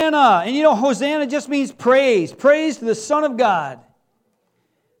Hosanna. And you know, Hosanna just means praise. Praise to the Son of God.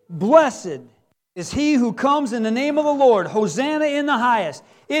 Blessed is he who comes in the name of the Lord. Hosanna in the highest.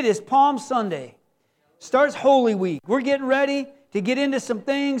 It is Palm Sunday. Starts Holy Week. We're getting ready to get into some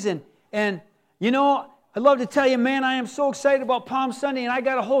things. And you know, I'd love to tell you, man, I am so excited about Palm Sunday. And I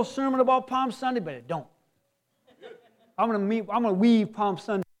got a whole sermon about Palm Sunday, but I don't. I'm going to weave Palm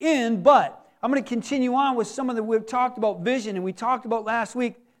Sunday in, but I'm going to continue on with some of the, we've talked about vision, and we talked about last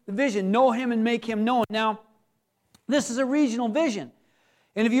week, the vision, know Him and make Him known. Now, this is a regional vision.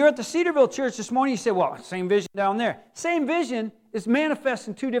 And if you're at the Cedarville Church this morning, you say, well, same vision down there. Same vision is manifest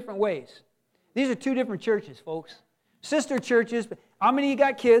in two different ways. These are two different churches, folks. Sister churches. How many of you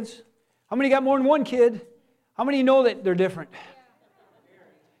got kids? How many got more than one kid? How many of you know that they're different?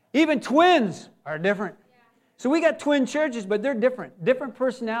 Even twins are different. So we got twin churches, but they're different. Different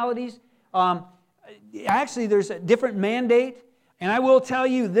personalities. Actually, there's a different mandate. And I will tell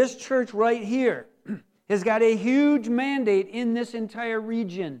you, this church right here has got a huge mandate in this entire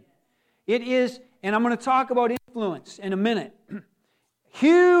region. It is, and I'm going to talk about influence in a minute.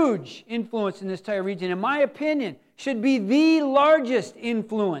 Huge influence in this entire region. In my opinion, should be the largest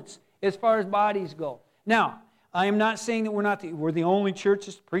influence as far as bodies go. Now, I am not saying that we're the only church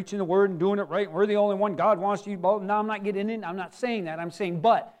that's preaching the Word and doing it right. We're the only one God wants to use. No, I'm not getting in. I'm not saying that. I'm saying,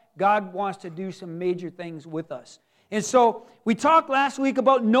 but God wants to do some major things with us. And so we talked last week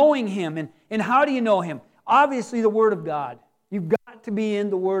about knowing Him. And how do you know Him? Obviously, the Word of God. You've got to be in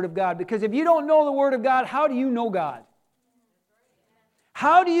the Word of God. Because if you don't know the Word of God, how do you know God?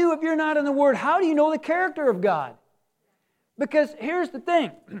 How do you, if you're not in the Word, how do you know the character of God? Because here's the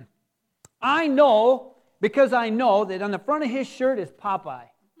thing. I know, because I know that on the front of his shirt is Popeye.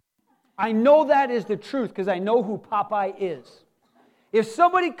 I know that is the truth because I know who Popeye is. If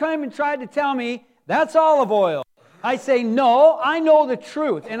somebody came and tried to tell me that's olive oil, I say, no, I know the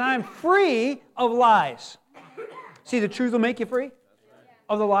truth, and I'm free of lies. See, the truth will make you free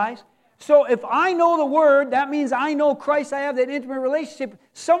of the lies. So if I know the Word, that means I know Christ, I have that intimate relationship.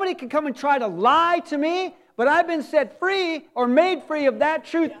 Somebody can come and try to lie to me, but I've been set free or made free of that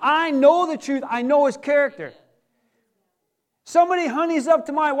truth. I know the truth. I know His character. Somebody honeys up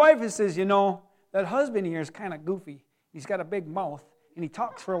to my wife and says, you know, that husband here is kind of goofy. He's got a big mouth, and he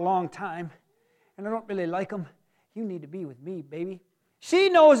talks for a long time, and I don't really like him. You need to be with me, baby. She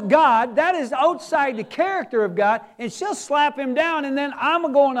knows God. That is outside the character of God, and she'll slap him down, and then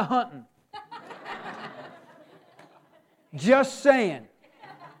I'm going to hunting. Just saying.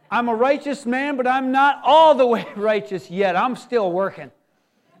 I'm a righteous man, but I'm not all the way righteous yet. I'm still working.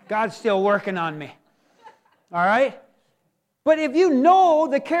 God's still working on me. All right? But if you know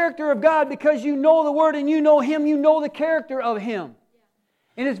the character of God because you know the Word and you know Him, you know the character of Him.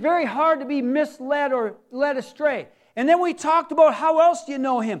 And it's very hard to be misled or led astray. And then we talked about how else do you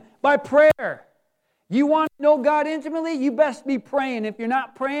know Him? By prayer. You want to know God intimately? You best be praying. If you're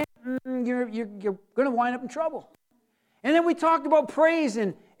not praying, you're going to wind up in trouble. And then we talked about praise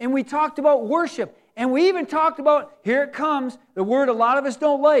and we talked about worship. And we even talked about, here it comes, the word a lot of us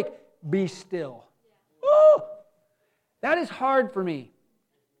don't like, be still. Woo! That is hard for me.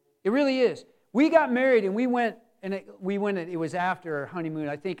 It really is. We got married and it was after our honeymoon,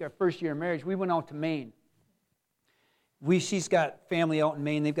 I think our first year of marriage, we went out to Maine. She's got family out in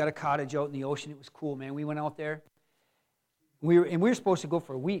Maine. They've got a cottage out in the ocean. It was cool, man. We went out there. We were supposed to go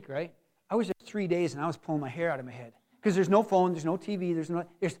for a week, right? I was there 3 days and I was pulling my hair out of my head. Because there's no phone, there's no TV,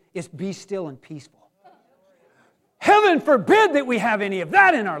 it's be still and peaceful. Heaven forbid that we have any of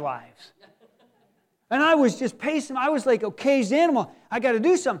that in our lives. And I was just pacing. I was like a caged animal. I got to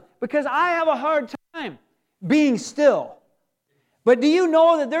do something because I have a hard time being still. But do you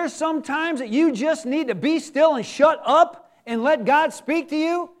know that there's some times that you just need to be still and shut up and let God speak to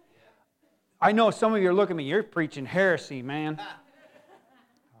you? I know some of you are looking at me. You're preaching heresy, man.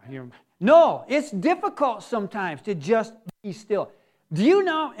 No, it's difficult sometimes to just be still. Do you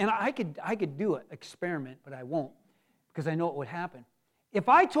know, and I could do an experiment, but I won't because I know what would happen. If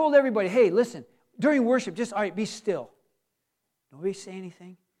I told everybody, hey, listen, during worship, just, all right, be still. Nobody say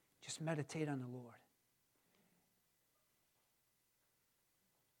anything. Just meditate on the Lord.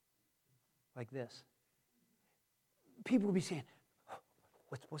 Like this. People will be saying,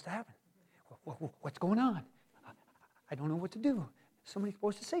 what's supposed to happen? What's going on? I don't know what to do. Somebody's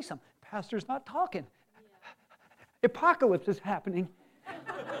supposed to say something. Pastor's not talking. Apocalypse is happening.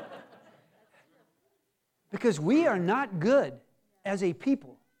 Because we are not good as a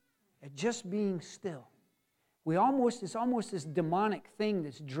people at just being still. It's almost this demonic thing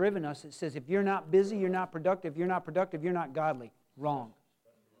that's driven us that says if you're not busy, you're not productive. If you're not productive, you're not godly. Wrong.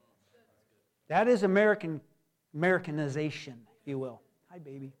 That is Americanization, if you will. Hi,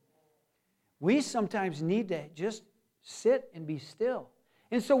 baby. We sometimes need to just sit and be still.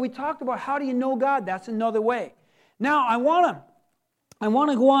 And so we talked about how do you know God? That's another way. Now, I want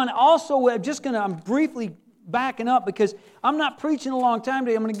to go on. Also, I'm briefly backing up because I'm not preaching a long time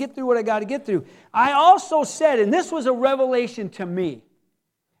today. I'm going to get through what I got to get through. I also said, and this was a revelation to me.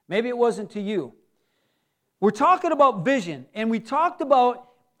 Maybe it wasn't to you. We're talking about vision, and we talked about,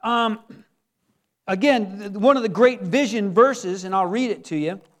 again, one of the great vision verses, and I'll read it to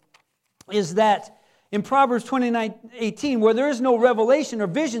you, is that in Proverbs 29:18, where there is no revelation or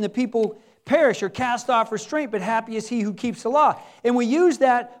vision, the people perish or cast off restraint, but happy is he who keeps the law. And we use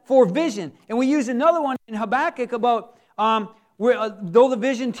that for vision. And we use another one in Habakkuk about, though the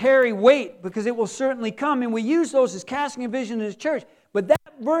vision tarry, wait, because it will certainly come. And we use those as casting a vision in His church. But that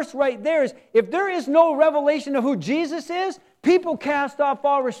verse right there is, if there is no revelation of who Jesus is, people cast off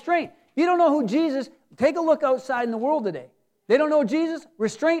all restraint. You don't know who Jesus, take a look outside in the world today. They don't know Jesus,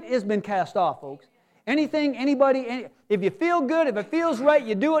 restraint has been cast off, folks. Anything, anybody, if you feel good, if it feels right,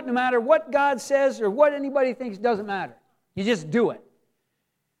 you do it no matter what God says or what anybody thinks, doesn't matter. You just do it.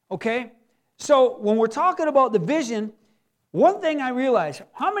 Okay? So when we're talking about the vision, one thing I realized,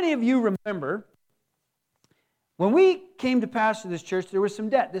 how many of you remember when we came to pastor this church, there was some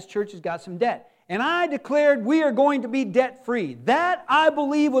debt. This church has got some debt. And I declared we are going to be debt-free. That, I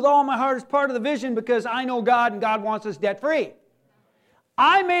believe with all my heart, is part of the vision because I know God and God wants us debt-free.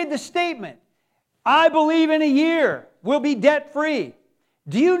 I made the statement, I believe in a year we'll be debt-free.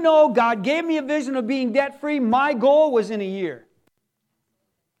 Do you know God gave me a vision of being debt-free? My goal was in a year.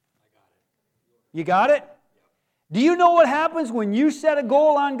 You got it? Do you know what happens when you set a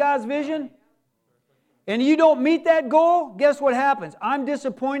goal on God's vision and you don't meet that goal? Guess what happens? I'm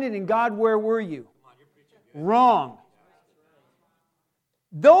disappointed in God. Where were you? Wrong.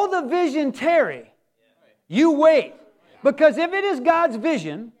 Though the vision tarry, you wait. Because if it is God's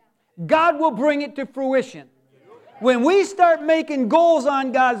vision, God will bring it to fruition. When we start making goals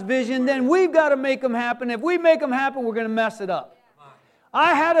on God's vision, then we've got to make them happen. If we make them happen, we're going to mess it up.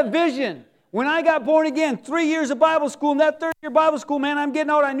 I had a vision. When I got born again, 3 years of Bible school, and that third year Bible school, man, I'm getting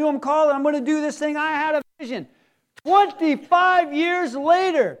out. I knew I'm called. I'm going to do this thing. I had a vision. 25 years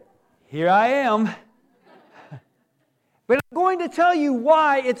later, here I am. But I'm going to tell you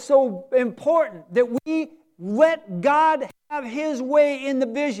why it's so important that we let God have His way in the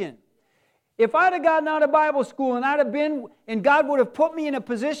vision. If I'd have gotten out of Bible school and I'd have been, and God would have put me in a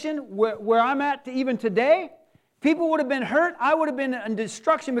position where I'm at even today, people would have been hurt. I would have been in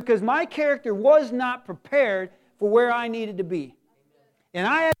destruction because my character was not prepared for where I needed to be. And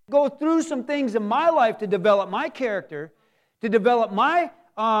I had to go through some things in my life to develop my character, to develop my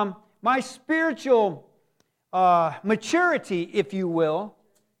spiritual maturity, if you will.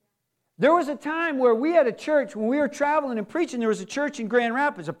 There was a time where we had a church, when we were traveling and preaching, there was a church in Grand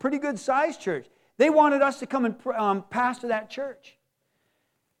Rapids, a pretty good sized church. They wanted us to come and pastor that church.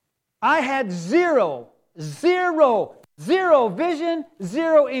 I had zero vision,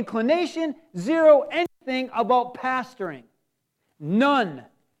 zero inclination, zero anything about pastoring. None.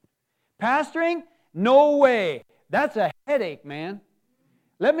 Pastoring? No way. That's a headache, man.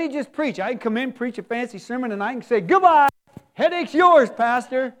 Let me just preach. I can come in, preach a fancy sermon, and I can say, goodbye. Headache's yours,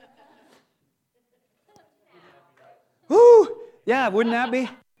 Pastor. Woo! Yeah, wouldn't that be?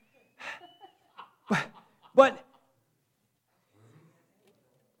 But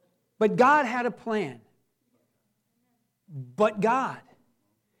God had a plan. But God.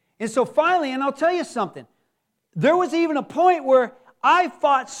 And so finally, and I'll tell you something, there was even a point where I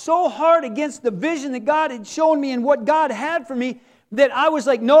fought so hard against the vision that God had shown me and what God had for me that I was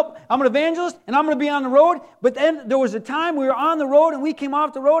like, nope, I'm an evangelist and I'm going to be on the road. But then there was a time we were on the road and we came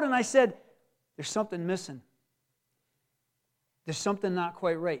off the road and I said, there's something missing. There's something not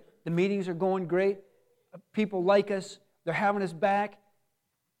quite right. The meetings are going great. People like us. They're having us back.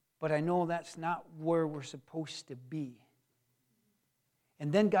 But I know that's not where we're supposed to be.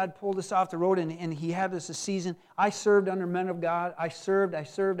 And then God pulled us off the road and He had us a season. I served under men of God. I served.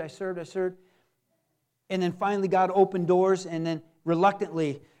 And then finally God opened doors and then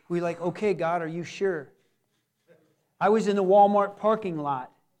reluctantly we were like, okay, God, are you sure? I was in the Walmart parking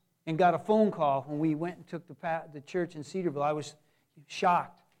lot and got a phone call when we went and took the church in Cedarville. I was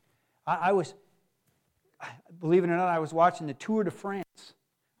shocked. I was, believe it or not, I was watching the Tour de France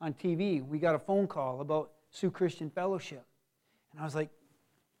on TV. We got a phone call about Sioux Christian Fellowship. And I was like,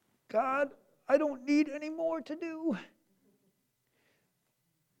 God, I don't need any more to do.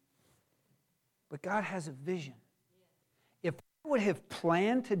 But God has a vision. If I would have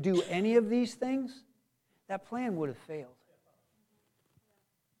planned to do any of these things, that plan would have failed.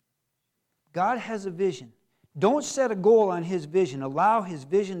 God has a vision. Don't set a goal on His vision. Allow His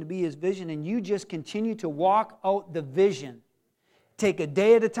vision to be His vision, and you just continue to walk out the vision. Take a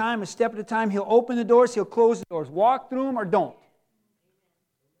day at a time, a step at a time. He'll open the doors, He'll close the doors. Walk through them or don't.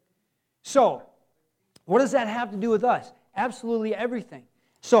 So, what does that have to do with us? Absolutely everything.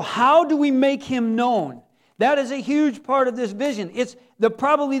 So how do we make Him known? That is a huge part of this vision. It's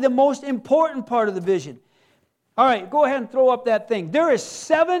probably the most important part of the vision. All right, go ahead and throw up that thing. There is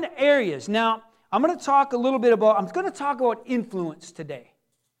 7 areas. Now, I'm going to talk about influence today.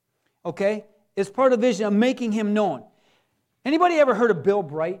 Okay? It's part of the vision of making Him known. Anybody ever heard of Bill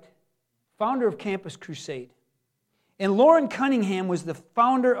Bright? Founder of Campus Crusade. And Lauren Cunningham was the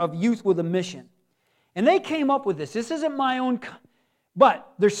founder of Youth with a Mission. And they came up with this. This isn't my own,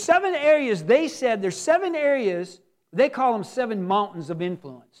 but there's 7 areas. They said there's 7 areas, they call them 7 mountains of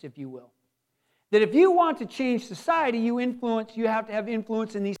influence, if you will. That if you want to change society, you have to have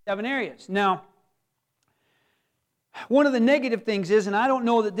influence in these 7 areas. Now, one of the negative things is, and I don't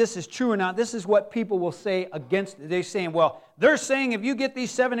know that this is true or not, this is what people will say against it. They're saying, well, they're saying if you get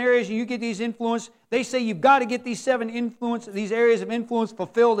these 7 areas and you get these influence, they say you've got to get these 7 these areas of influence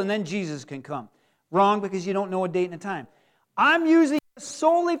fulfilled and then Jesus can come. Wrong, because you don't know a date and a time. I'm using it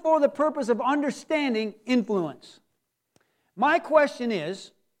solely for the purpose of understanding influence. My question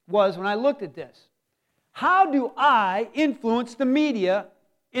was when I looked at this, how do I influence the media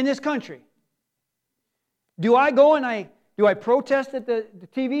in this country? Do I go and do I protest at the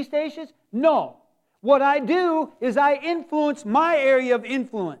TV stations? No. What I do is I influence my area of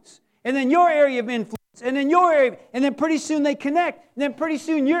influence, and then your area of influence, and then your area, and then pretty soon they connect, and then pretty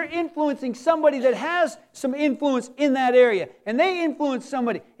soon you're influencing somebody that has some influence in that area, and they influence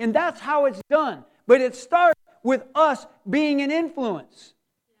somebody, and that's how it's done. But it starts with us being an influence.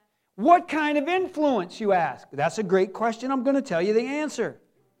 What kind of influence, you ask? That's a great question. I'm going to tell you the answer.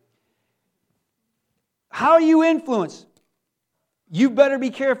 How you influence? You better be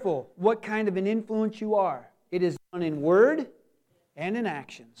careful what kind of an influence you are. It is done in word and in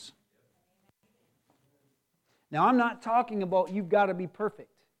actions. Now, I'm not talking about you've got to be perfect.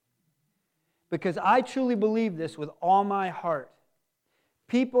 Because I truly believe this with all my heart.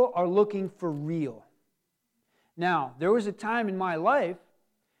 People are looking for real. Now, there was a time in my life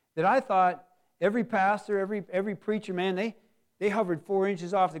that I thought every pastor, every preacher, man, they hovered 4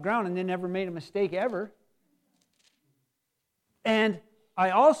 inches off the ground and they never made a mistake ever. And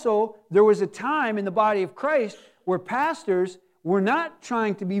there was a time in the body of Christ where pastors were not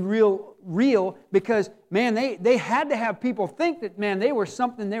trying to be real because, man, they had to have people think that, man, they were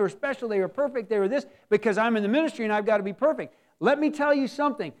something, they were special, they were perfect, they were this, because I'm in the ministry and I've got to be perfect. Let me tell you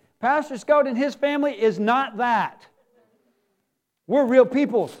something. Pastor Scout and his family is not that. We're real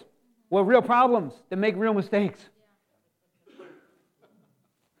peoples with real problems that make real mistakes.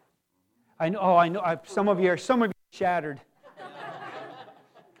 I know. Some of you are shattered.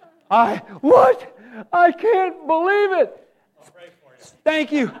 What? I can't believe it. I'll pray for you.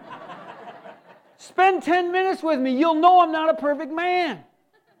 Thank you. Spend 10 minutes with me. You'll know I'm not a perfect man.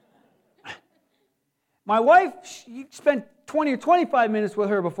 My wife, you spend 20 or 25 minutes with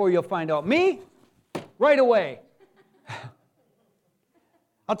her before you'll find out. Me? Right away.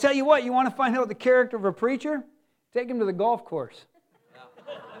 I'll tell you what, you want to find out the character of a preacher? Take him to the golf course.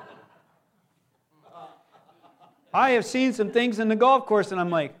 I have seen some things in the golf course and I'm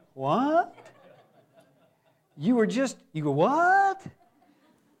like, what? You go, what?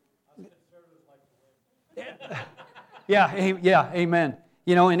 Yeah, amen.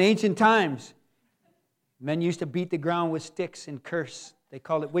 You know, in ancient times, men used to beat the ground with sticks and curse. They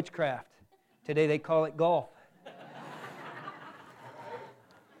called it witchcraft. Today they call it golf.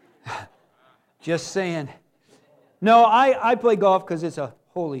 Just saying. No, I play golf because it's a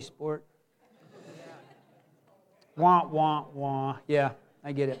holy sport. Wah, wah, wah. Yeah,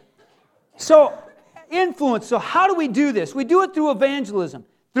 I get it. So, influence. So how do we do this? We do it through evangelism.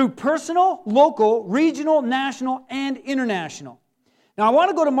 Through personal, local, regional, national, and international. Now, I want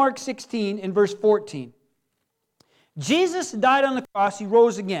to go to Mark 16 in verse 14. Jesus died on the cross. He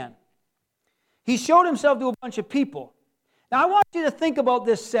rose again. He showed himself to a bunch of people. Now, I want you to think about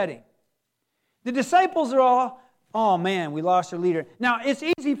this setting. The disciples are all, oh man, we lost our leader. Now, it's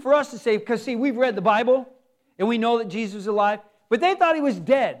easy for us to say, because see, we've read the Bible, and we know that Jesus is alive, but they thought he was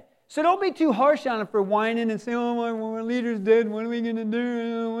dead. So don't be too harsh on him for whining and saying, oh, my leader's dead, what are we going to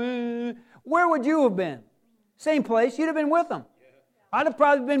do? Where would you have been? Same place, you'd have been with them. I'd have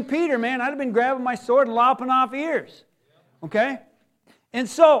probably been Peter, man. I'd have been grabbing my sword and lopping off ears. Okay? And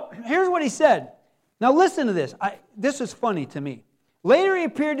so, here's what he said. Now listen to this. This is funny to me. Later he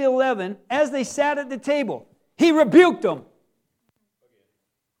appeared to 11 as they sat at the table. He rebuked them.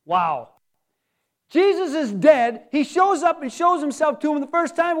 Wow. Jesus is dead. He shows up and shows himself to him the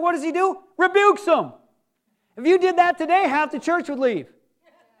first time. What does he do? Rebukes him. If you did that today, half the church would leave.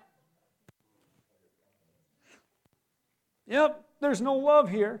 Yep, there's no love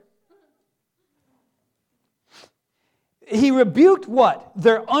here. He rebuked what?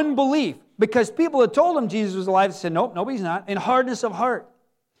 Their unbelief. Because people had told him Jesus was alive. They said, nope, nobody's not. And hardness of heart.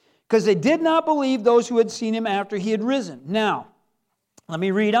 Because they did not believe those who had seen him after he had risen. Now, let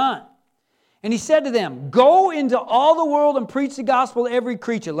me read on. And he said to them, go into all the world and preach the gospel to every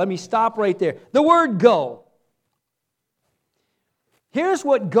creature. Let me stop right there. The word go. Here's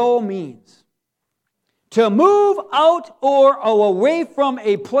what go means. To move out or away from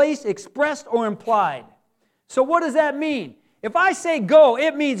a place expressed or implied. So what does that mean? If I say go,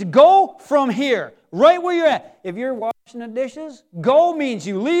 it means go from here, right where you're at. If you're washing the dishes, go means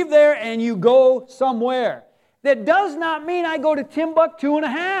you leave there and you go somewhere. That does not mean I go to Timbuktu and a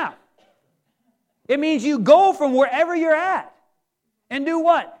half. It means you go from wherever you're at. And do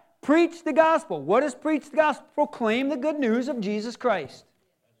what? Preach the gospel. What is preach the gospel? Proclaim the good news of Jesus Christ.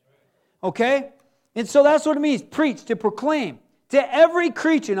 Okay? And so that's what it means. Preach, to proclaim. To every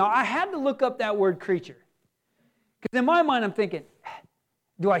creature. Now, I had to look up that word creature. Because in my mind, I'm thinking,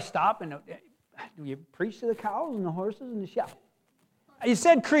 do I stop and do you preach to the cows and the horses and the sheep? You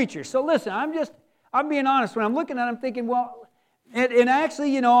said creature. So listen, I'm being honest. When I'm looking at it, I'm thinking, well, and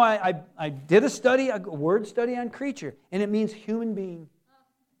actually, you know, I did a word study on creature, and it means human being.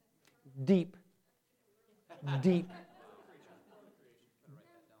 Deep. Deep.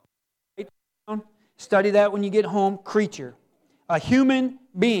 Study that when you get home. Creature. A human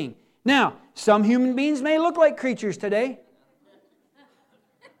being. Now, some human beings may look like creatures today.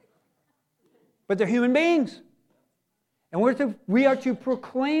 But they're human beings. And we are to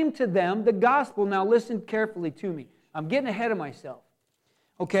proclaim to them the gospel. Now listen carefully to me. I'm getting ahead of myself.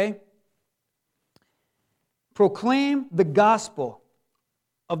 Okay? Proclaim the gospel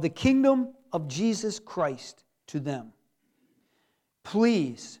of the kingdom of Jesus Christ to them.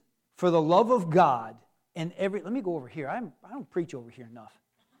 Please, for the love of God and let me go over here. I don't preach over here enough.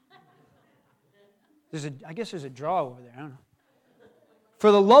 I guess there's a draw over there. I don't know.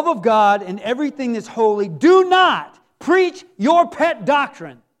 For the love of God and everything that's holy, do not preach your pet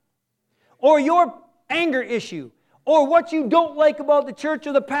doctrine or your anger issue or what you don't like about the church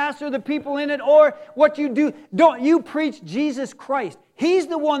or the pastor or the people in it or what you do. Don't you preach Jesus Christ. He's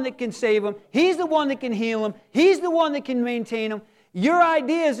the one that can save them. He's the one that can heal them. He's the one that can maintain them. Your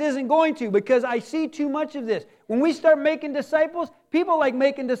ideas isn't going to, because I see too much of this. When we start making disciples, people like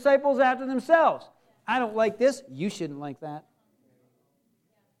making disciples after themselves. I don't like this. You shouldn't like that.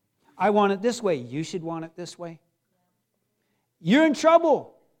 I want it this way. You should want it this way. You're in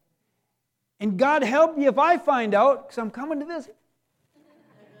trouble. And God help you if I find out, because I'm coming to visit.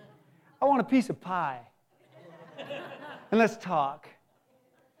 I want a piece of pie. And let's talk.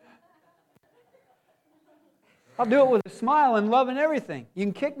 I'll do it with a smile and love and everything. You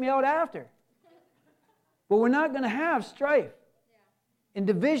can kick me out after. But we're not going to have strife and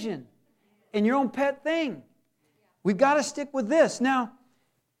division and your own pet thing. We've got to stick with this. Now,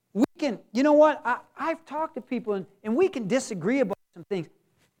 we can, you know what? I've talked to people and we can disagree about some things.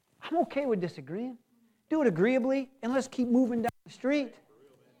 I'm okay with disagreeing. Do it agreeably and let's keep moving down the street.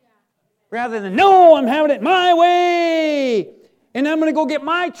 Rather than, no, I'm having it my way. And I'm going to go get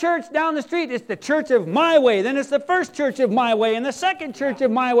my church down the street. It's the church of my way. Then it's the first church of my way and the second church of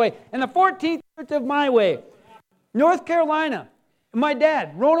my way and the 14th church of my way. North Carolina. My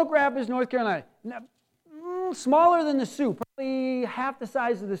dad, Roanoke Rapids, North Carolina. Smaller than the Sioux, probably half the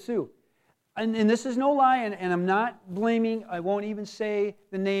size of the Sioux. And this is no lie, and I'm not blaming, I won't even say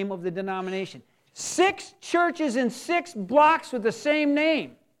the name of the denomination. 6 churches in 6 blocks with the same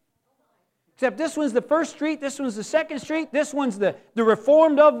name. Except this one's the first street, this one's the second street, this one's the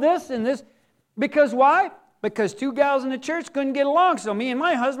Reformed of this and this. Because why? Because 2 gals in the church couldn't get along. So me and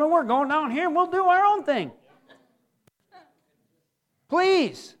my husband, we're going down here and we'll do our own thing.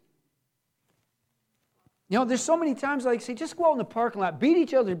 Please. You know, there's so many times I say, just go out in the parking lot, beat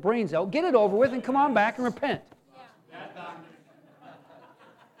each other's brains out, get it over with, and come on back and repent.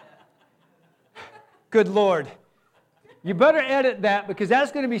 Good Lord. You better edit that, because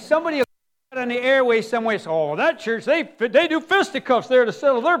that's going to be somebody on the airways somewhere. So, oh, that church, they do fisticuffs there to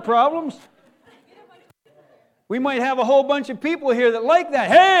settle their problems. We might have a whole bunch of people here that like that.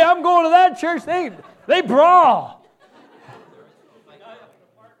 Hey, I'm going to that church. They brawl.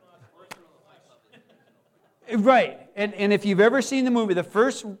 Right. And if you've ever seen the movie, the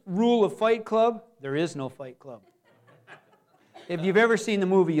first rule of Fight Club, there is no Fight Club. If you've ever seen the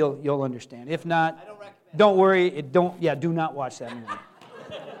movie, you'll understand. If not, don't worry. Do not watch that movie.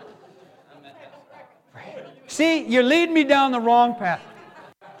 See, you're leading me down the wrong path.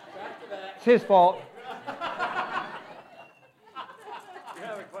 It's his fault.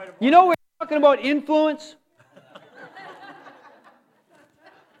 You know we're talking about influence?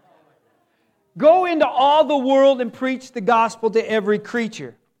 Go into all the world and preach the gospel to every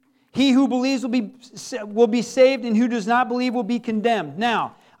creature. He who believes will be saved, and who does not believe will be condemned.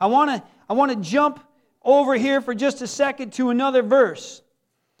 Now, I want to jump over here for just a second to another verse.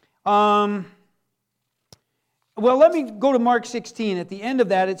 Well, let me go to Mark 16. At the end of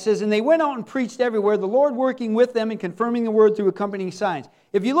that, it says, "And they went out and preached everywhere, the Lord working with them and confirming the word through accompanying signs."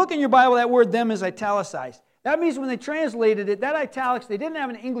 If you look in your Bible, that word "them" is italicized. That means when they translated it, that italics, they didn't have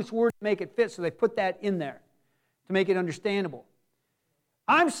an English word to make it fit, so they put that in there to make it understandable.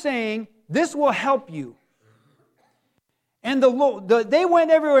 I'm saying this will help you. And they went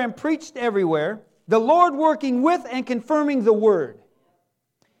everywhere and preached everywhere, the Lord working with and confirming the word.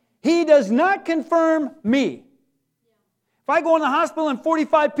 He does not confirm me. If I go in the hospital and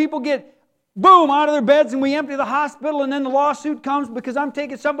 45 people get, boom, out of their beds and we empty the hospital and then the lawsuit comes because I'm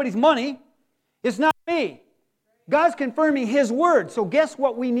taking somebody's money, it's not me. God's confirming His word. So guess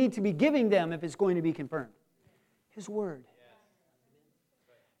what we need to be giving them if it's going to be confirmed? His word.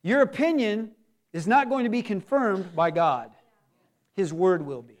 Your opinion is not going to be confirmed by God. His word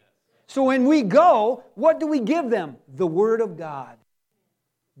will be. So when we go, what do we give them? The word of God.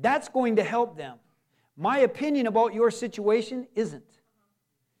 That's going to help them. My opinion about your situation isn't.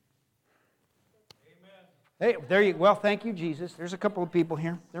 Amen. Hey, there you. Well, thank you, Jesus. There's a couple of people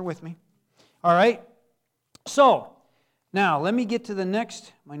here. They're with me. All right. So now let me get to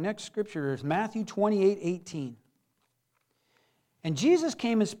my next scripture is Matthew 28:18. And Jesus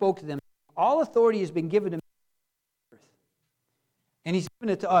came and spoke to them. All authority has been given to me on earth, and He's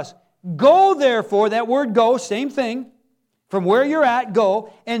given it to us. Go therefore, that word go, same thing. From where you're at,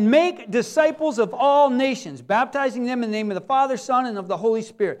 go, and make disciples of all nations, baptizing them in the name of the Father, Son, and of the Holy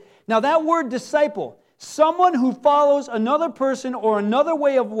Spirit. Now that word disciple, someone who follows another person or another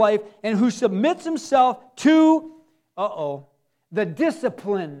way of life and who submits himself to, the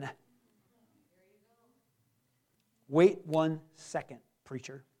discipline. Wait 1 second,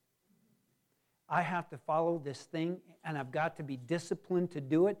 preacher. I have to follow this thing and I've got to be disciplined to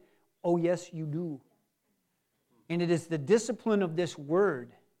do it. Oh, yes, you do. And it is the discipline of this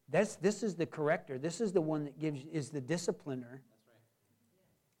word. This is the corrector. This is the one that is the discipliner.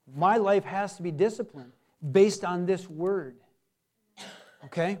 My life has to be disciplined based on this word.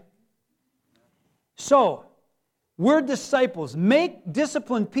 Okay? So, we're disciples. Make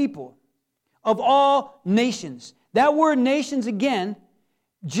disciplined people of all nations. That word nations, again,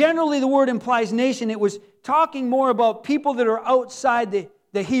 generally the word implies nation. It was talking more about people that are outside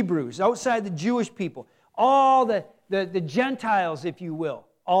the Hebrews, outside the Jewish people. All the Gentiles, if you will.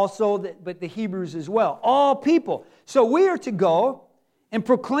 Also, but the Hebrews as well. All people. So we are to go and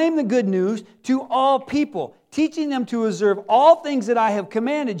proclaim the good news to all people, teaching them to observe all things that I have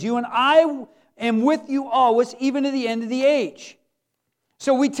commanded you, and I am with you always, even to the end of the age.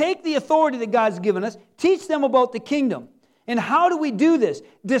 So we take the authority that God's given us, teach them about the kingdom. And how do we do this?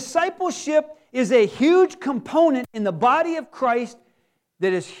 Discipleship is a huge component in the body of Christ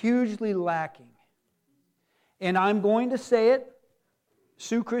that is hugely lacking. And I'm going to say it,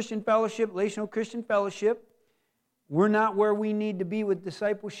 Sioux Christian Fellowship, Relational Christian Fellowship, we're not where we need to be with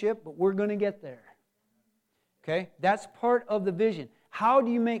discipleship, but we're going to get there. Okay? That's part of the vision. How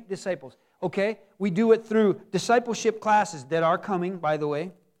do you make disciples? Okay? We do it through discipleship classes that are coming, by the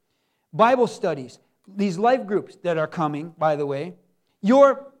way. Bible studies. These life groups that are coming, by the way.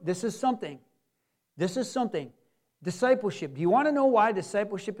 This is something. Discipleship. Do you want to know why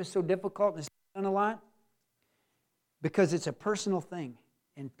discipleship is so difficult and it's done a lot? Because it's a personal thing,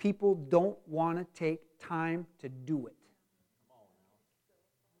 and people don't want to take time to do it.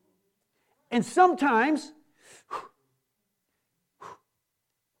 And sometimes,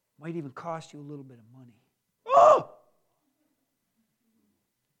 might even cost you a little bit of money. Oh!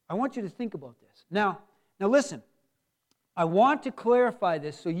 I want you to think about this. Now listen, I want to clarify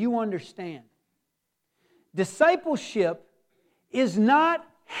this so you understand. Discipleship is not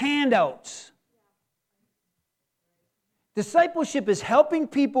handouts. Discipleship is helping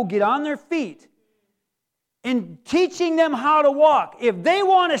people get on their feet and teaching them how to walk. If they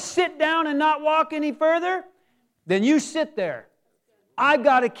want to sit down and not walk any further, then you sit there. I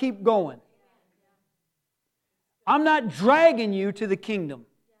got to keep going. I'm not dragging you to the kingdom.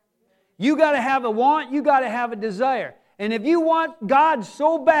 You got to have a want, you got to have a desire. And if you want God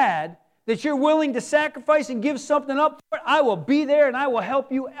so bad that you're willing to sacrifice and give something up for it, I will be there and I will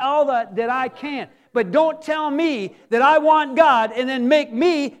help you all that I can. But don't tell me that I want God and then make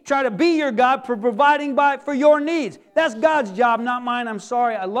me try to be your God for providing for your needs. That's God's job, not mine. I'm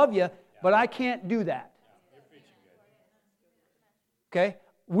sorry, I love you, but I can't do that. Okay?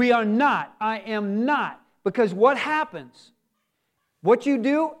 We are not. I am not. Because what happens? What you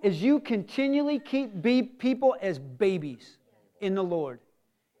do is you continually keep people as babies in the Lord.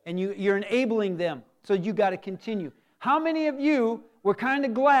 And you're enabling them. So you got to continue. How many of you were kind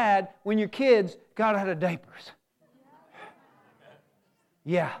of glad when your kids got out of diapers?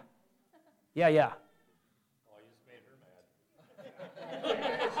 Yeah.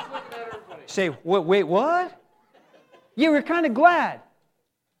 Say, wait, what? You were kind of glad.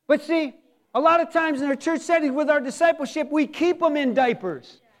 But see, a lot of times in our church settings with our discipleship, we keep them in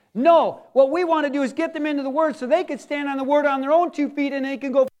diapers. No, what we want to do is get them into the Word so they can stand on the Word on their own 2 feet and they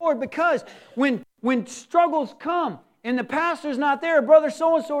can go forward. Because when struggles come and the pastor's not there, brother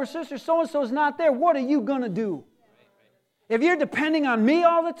so-and-so or sister so-and-so is not there, what are you going to do? If you're depending on me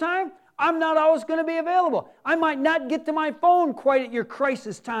all the time, I'm not always going to be available. I might not get to my phone quite at your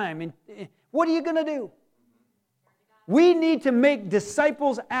crisis time. And what are you going to do? We need to make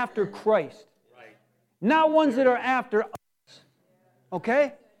disciples after Christ, not ones that are after us.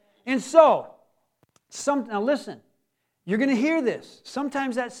 Okay? And so, now listen, you're going to hear this.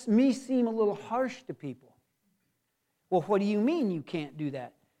 Sometimes that may seem a little harsh to people. Well, what do you mean you can't do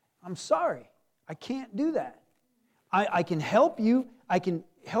that? I'm sorry, I can't do that. I can help you, I can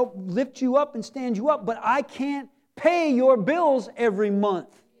help lift you up and stand you up, but I can't pay your bills every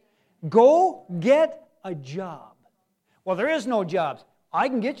month. Go get a job. Well, there is no jobs. I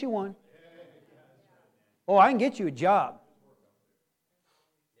can get you one. Oh, I can get you a job.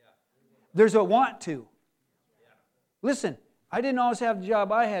 There's a want to. Listen, I didn't always have the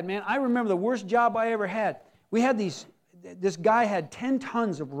job I had, man. I remember the worst job I ever had. We had this guy had 10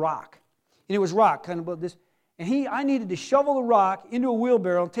 tons of rock. And it was rock, kind of about this. And I needed to shovel the rock into a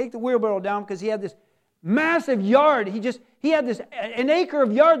wheelbarrow and take the wheelbarrow down because he had this massive yard. He had an acre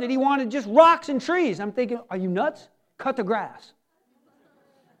of yard that he wanted just rocks and trees. I'm thinking, are you nuts? Cut the grass.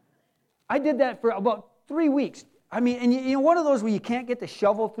 I did that for about 3 weeks. I mean, and you know, one of those where you can't get the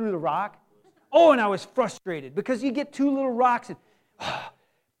shovel through the rock. Oh, and I was frustrated because you get 2 little rocks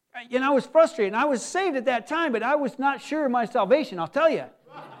and I was frustrated. And I was saved at that time, but I was not sure of my salvation, I'll tell you.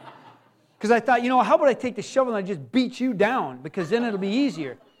 Because I thought, how about I take the shovel and I just beat you down because then it'll be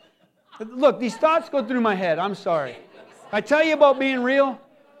easier. But look, these thoughts go through my head. I'm sorry. I tell you about being real.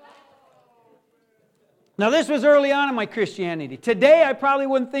 Now, this was early on in my Christianity. Today, I probably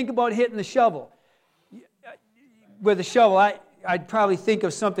wouldn't think about hitting the shovel. With a shovel, I'd probably think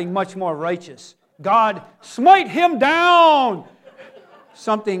of something much more righteous. God, smite him down!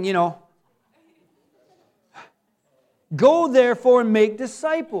 Something, Go, therefore, and make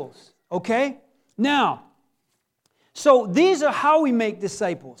disciples. Okay? Now, so these are how we make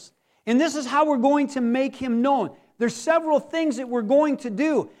disciples. And this is how we're going to make him known. There's several things that we're going to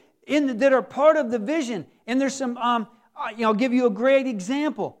do that are part of the vision. And there's some, I'll give you a great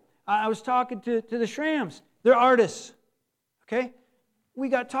example. I was talking to the Shrams. They're artists. Okay? We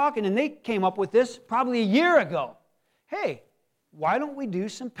got talking and they came up with this probably a year ago. Hey, why don't we do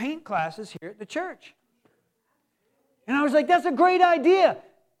some paint classes here at the church? And I was like, that's a great idea.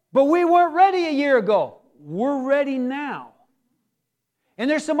 But we weren't ready a year ago. We're ready now. And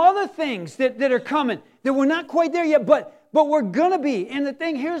there's some other things that are coming that we're not quite there yet, but we're going to be. And the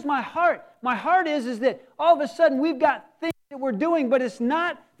thing, here's my heart. My heart is that all of a sudden we've got things that we're doing, but it's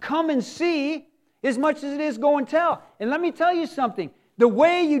not come and see as much as it is go and tell. And let me tell you something. The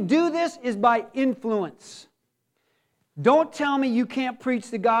way you do this is by influence. Don't tell me you can't preach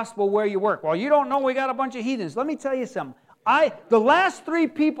the gospel where you work. Well, you don't know we got a bunch of heathens. Let me tell you something. The last 3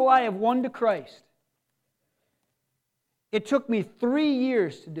 people I have won to Christ, it took me 3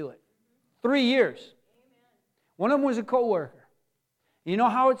 years to do it. 3 years. One of them was a co-worker. You know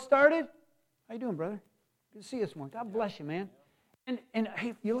how it started? How you doing, brother? Good to see you this morning. God bless you, man. And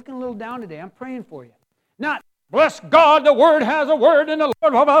hey, you're looking a little down today. I'm praying for you. Not, bless God, the Word has a word, and the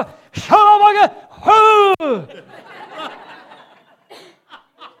Lord...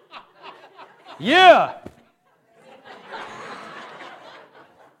 Yeah.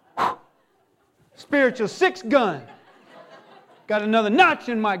 Spiritual 6 gun. Got another notch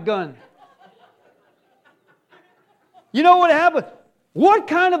in my gun. You know what happened? What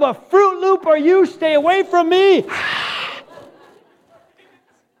kind of a Fruit Loop are you? Stay away from me.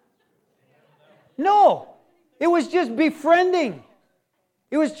 No. It was just befriending.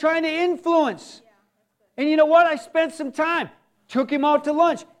 It was trying to influence. And you know what? I spent some time. Took him out to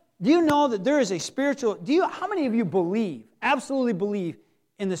lunch. Do you know that there is a spiritual... How many of you believe, absolutely believe,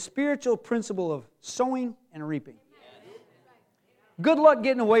 in the spiritual principle of sowing and reaping. Good luck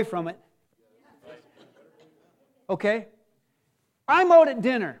getting away from it. Okay? I'm out at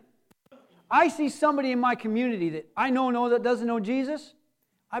dinner. I see somebody in my community that I know that doesn't know Jesus.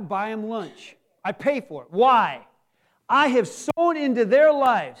 I buy them lunch. I pay for it. Why? I have sown into their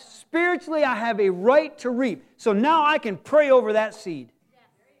lives. Spiritually, I have a right to reap. So now I can pray over that seed.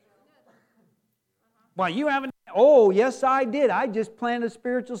 Why, you haven't? Oh, yes, I did. I just planted a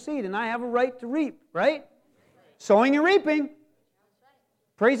spiritual seed, and I have a right to reap, right? Sowing and reaping.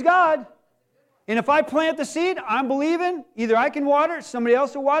 Praise God. And if I plant the seed, I'm believing either I can water it, somebody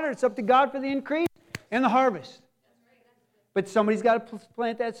else will water it. It's up to God for the increase and the harvest. But somebody's got to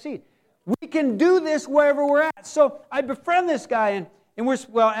plant that seed. We can do this wherever we're at. So I befriend this guy, and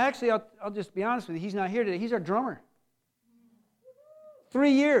actually, I'll just be honest with you. He's not here today. He's our drummer.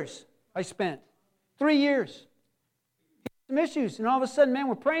 3 years I spent. 3 years. Some issues, and all of a sudden, man,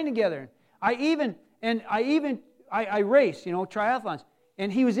 we're praying together. I race, triathlons,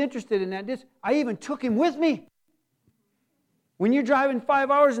 and he was interested in that. I even took him with me. When you're driving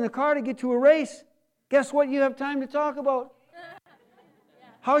 5 hours in the car to get to a race, guess what you have time to talk about?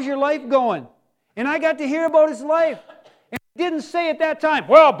 How's your life going? And I got to hear about his life. And he didn't say at that time,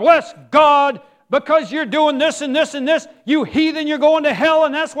 well, bless God, because you're doing this and this and this, you heathen, you're going to hell,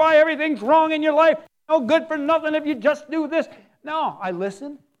 and that's why everything's wrong in your life. No good for nothing if you just do this. No, I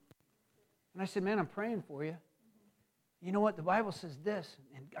listened. And I said, man, I'm praying for you. You know what? The Bible says this,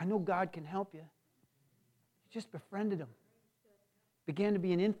 and I know God can help you. Just befriended him. Began to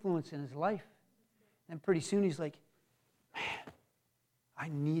be an influence in his life. And pretty soon he's like, man, I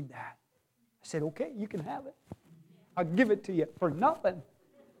need that. I said, okay, you can have it. I'll give it to you for nothing.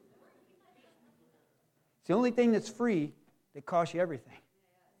 It's the only thing that's free that costs you everything.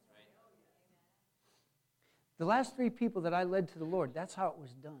 The last 3 people that I led to the Lord, that's how it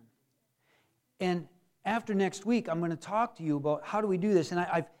was done. And after next week, I'm going to talk to you about how do we do this. And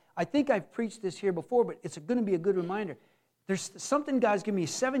I think I've preached this here before, but it's going to be a good reminder. There's something God's given me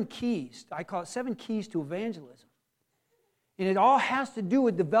 7 keys. I call it 7 keys to evangelism. And it all has to do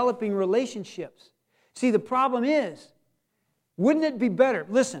with developing relationships. See, the problem is, wouldn't it be better?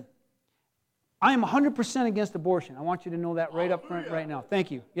 Listen, I am 100% against abortion. I want you to know that right up front right now. Thank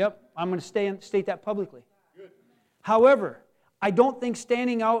you. Yep, I'm going to state that publicly. However, I don't think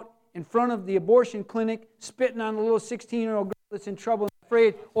standing out in front of the abortion clinic, spitting on the little 16-year-old girl that's in trouble and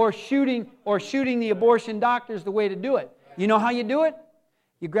afraid, or shooting the abortion doctor is the way to do it. You know how you do it?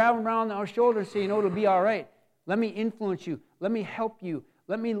 You grab them around our shoulder and say, it'll be all right. Let me influence you. Let me help you.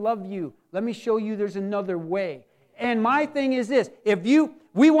 Let me love you. Let me show you there's another way. And my thing is this.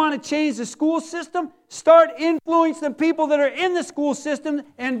 We want to change the school system, start influencing the people that are in the school system,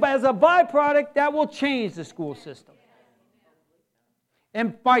 and as a byproduct, that will change the school system.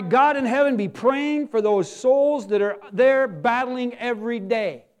 And by God in heaven, be praying for those souls that are there battling every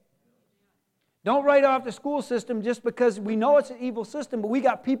day. Don't write off the school system just because we know it's an evil system, but we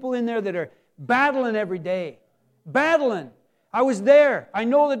got people in there that are battling every day. Battling. I was there. I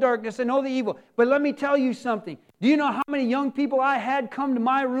know the darkness. I know the evil. But let me tell you something. Do you know how many young people I had come to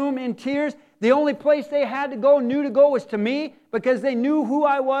my room in tears? The only place they knew to go was to me, because they knew who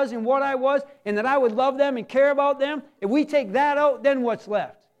I was and what I was, and that I would love them and care about them. If we take that out, then what's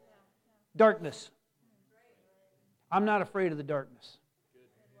left? Darkness. I'm not afraid of the darkness.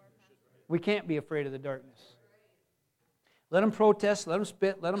 We can't be afraid of the darkness. Let them protest, let them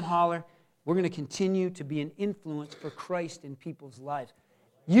spit, let them holler. We're going to continue to be an influence for Christ in people's lives.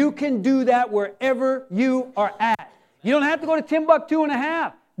 You can do that wherever you are at. You don't have to go to Timbuktu and a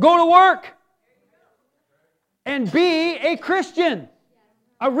half. Go to work and be a Christian,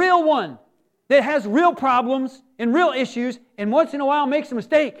 a real one that has real problems and real issues, and once in a while makes a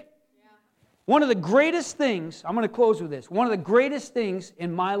mistake. One of the greatest things, I'm going to close with this, one of the greatest things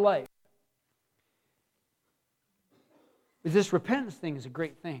in my life is this repentance thing is a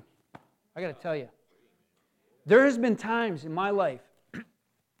great thing. I got to tell you, there has been times in my life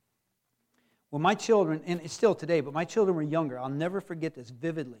when my children, and it's still today, but my children were younger. I'll never forget this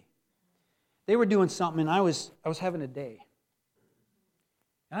vividly. They were doing something, and I was having a day.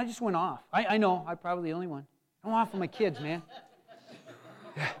 And I just went off. I know, I'm probably the only one. I went off with my kids, man.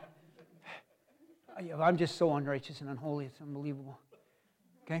 I'm just so unrighteous and unholy. It's unbelievable.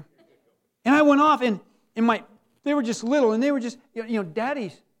 Okay? And I went off, and they were just little, and they were just,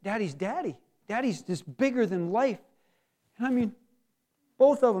 Daddy's daddy. Daddy's just bigger than life. And I mean,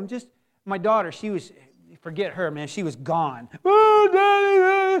 both of them just, my daughter, forget her, man, she was gone. Oh,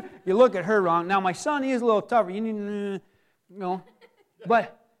 Daddy, you look at her wrong. Now, my son, he is a little tougher. You need,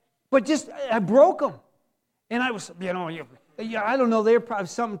 but just, I broke him. And I was, Yeah, I don't know, they were probably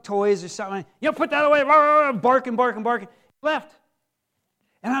something, toys or something. Put that away, barking. Left.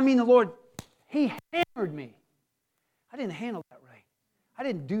 And I mean, the Lord, He hammered me. I didn't handle that right. I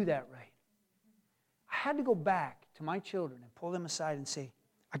didn't do that right. I had to go back to my children and pull them aside and say,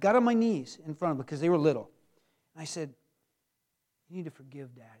 I got on my knees in front of them because they were little. And I said, you need to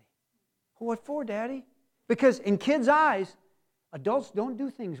forgive Daddy. Well, what for, Daddy? Because in kids' eyes, adults don't do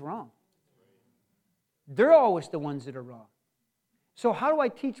things wrong. They're always the ones that are wrong. So how do I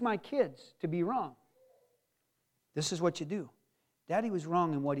teach my kids to be wrong? This is what you do. Daddy was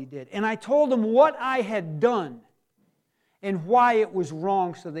wrong in what he did. And I told them what I had done and why it was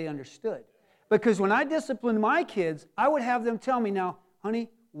wrong so they understood. Because when I disciplined my kids, I would have them tell me, now, honey,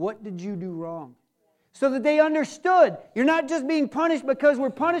 what did you do wrong? So that they understood. You're not just being punished because we're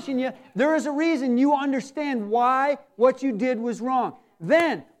punishing you. There is a reason. You understand why what you did was wrong.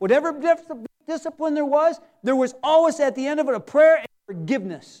 Then, whatever discipline there was always at the end of it a prayer and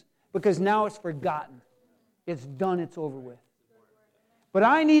forgiveness. Because now it's forgotten. It's done, it's over with. But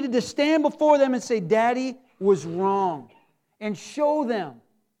I needed to stand before them and say, Daddy was wrong. And show them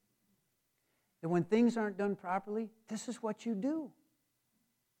that when things aren't done properly, this is what you do.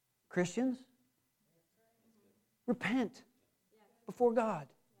 Christians, repent before God.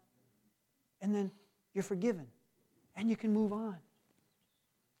 And then you're forgiven. And you can move on.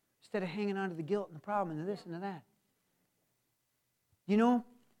 Instead of hanging on to the guilt and the problem and the this and the that. You know,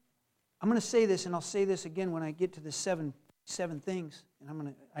 I'm going to say this, and I'll say this again when I get to the seven things.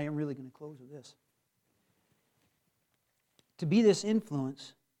 And I am really going to close with this. To be this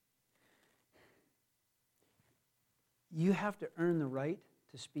influence, you have to earn the right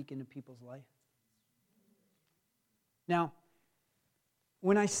to speak into people's life. Now,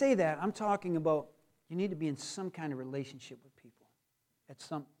 when I say that, I'm talking about you need to be in some kind of relationship with people at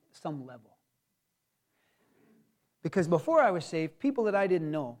some level. Because before I was saved, people that I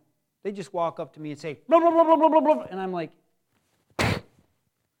didn't know, they just walk up to me and say, blah, blah, blah, blah, blah, blah, blah, and I'm like, that's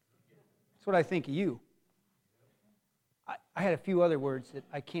what I think of you. I had a few other words that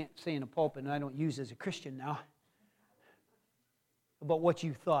I can't say in a pulpit and I don't use as a Christian now about what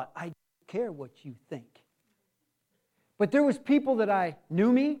you thought. I don't care what you think. But there was people that I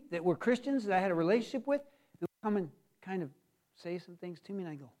knew me, that were Christians, that I had a relationship with, that would come and kind of say some things to me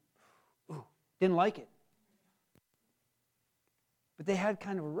and I go, ooh, didn't like it. But they had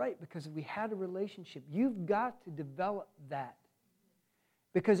kind of a right because we had a relationship. You've got to develop that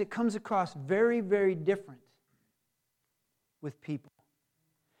because it comes across very, very different with people.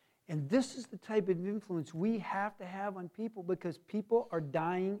 And this is the type of influence we have to have on people because people are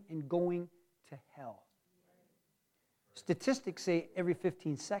dying and going to hell. Statistics say every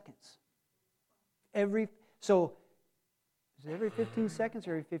 15 seconds. So, is it every 15 seconds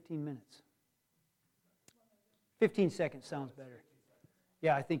or every 15 minutes? 15 seconds sounds better.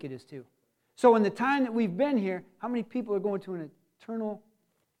 Yeah, I think it is too. So in the time that we've been here, how many people are going to an eternal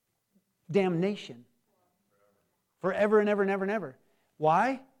damnation? Forever and ever and ever and ever.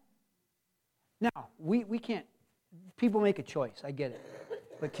 Why? Now, we can't, people make a choice, I get it.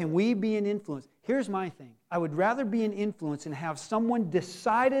 But can we be an influence? Here's my thing. I would rather be an influence and have someone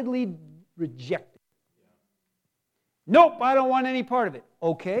decidedly reject it. Nope, I don't want any part of it.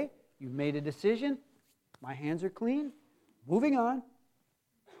 Okay, you've made a decision. My hands are clean. Moving on.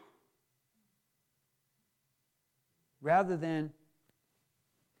 Rather than,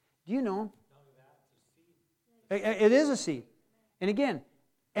 do you know? It is a seed. And again,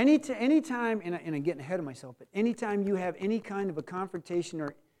 anytime, and I'm getting ahead of myself, but anytime you have any kind of a confrontation,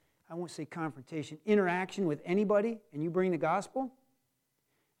 or I won't say confrontation, interaction with anybody, and you bring the gospel,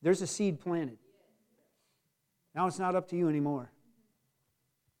 there's a seed planted. Now it's not up to you anymore.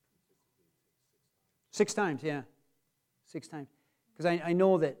 6 times, yeah. 6 times. Because I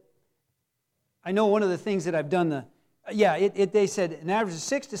know one of the things that I've done, they said an average of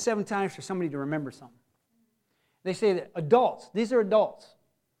 6 to 7 times for somebody to remember something. They say that these are adults,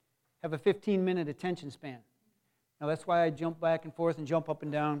 have a 15-minute attention span. Now that's why I jump back and forth and jump up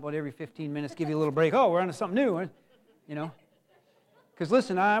and down about every 15 minutes, give you a little break. Oh, we're on to something new, you know. Because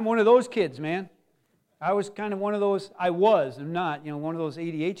listen, I'm one of those kids, man. I was kind of one of those, I'm not, one of those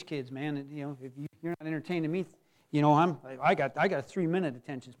ADH kids, man. And, if you're not entertaining me, I got a 3-minute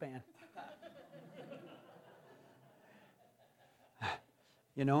attention span.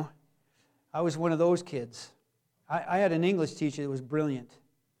 I was one of those kids. I had an English teacher that was brilliant.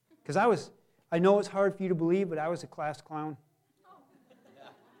 Because I know it's hard for you to believe, but I was a class clown.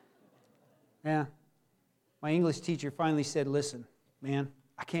 Yeah. My English teacher finally said, listen, man,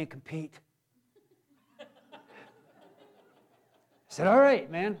 I can't compete. I said, all right,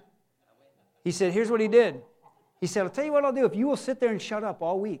 man. He said, here's what he did. He said, I'll tell you what I'll do. If you will sit there and shut up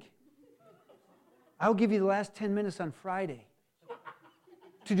all week, I'll give you the last 10 minutes on Friday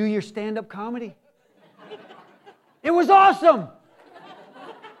to do your stand-up comedy. It was awesome.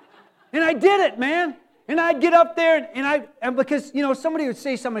 And I did it, man. And I'd get up there, and because, somebody would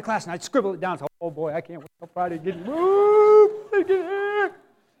say something in class, and I'd scribble it down. So, oh, boy, I can't wait till Friday to get moved.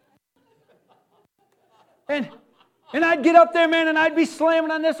 And I'd get up there, man, and I'd be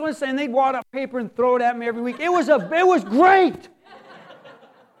slamming on this one, and they'd wad up paper and throw it at me every week. It was great.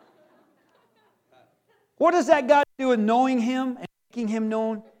 What does that got to do with knowing Him and making Him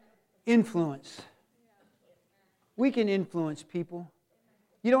known? Influence. We can influence people.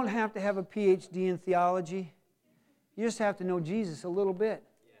 You don't have to have a PhD in theology. You just have to know Jesus a little bit.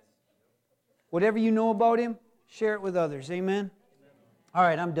 Whatever you know about Him, share it with others. Amen? All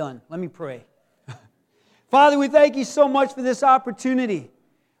right, I'm done. Let me pray. Father, we thank You so much for this opportunity.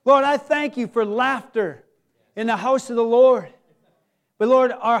 Lord, I thank You for laughter in the house of the Lord. But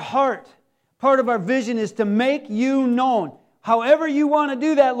Lord, our heart, part of our vision is to make You known. However You want to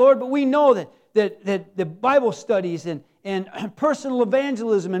do that, Lord, but we know that the Bible studies and personal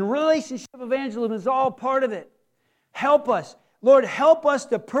evangelism and relationship evangelism is all part of it. Help us. Lord, help us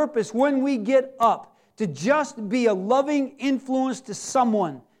to purpose when we get up to just be a loving influence to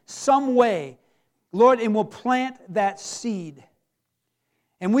someone, some way. Lord, and we'll plant that seed.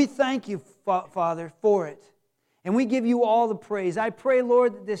 And we thank You, Father, for it. And we give You all the praise. I pray,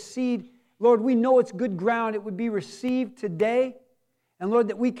 Lord, that this seed, Lord, we know it's good ground. It would be received today. And Lord,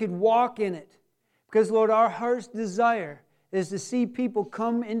 that we could walk in it. Because, Lord, our heart's desire is to see people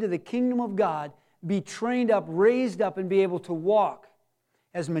come into the kingdom of God, be trained up, raised up, and be able to walk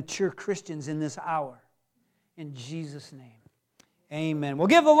as mature Christians in this hour. In Jesus' name. Amen. We'll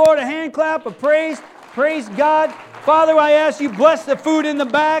give the Lord a hand clap of praise. Praise God. Father, I ask You, bless the food in the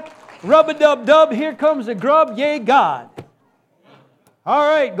back. Rub-a-dub-dub. Here comes the grub. Yay, God. All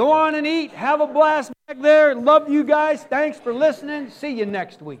right, go on and eat. Have a blast back there. Love you guys. Thanks for listening. See you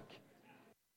next week.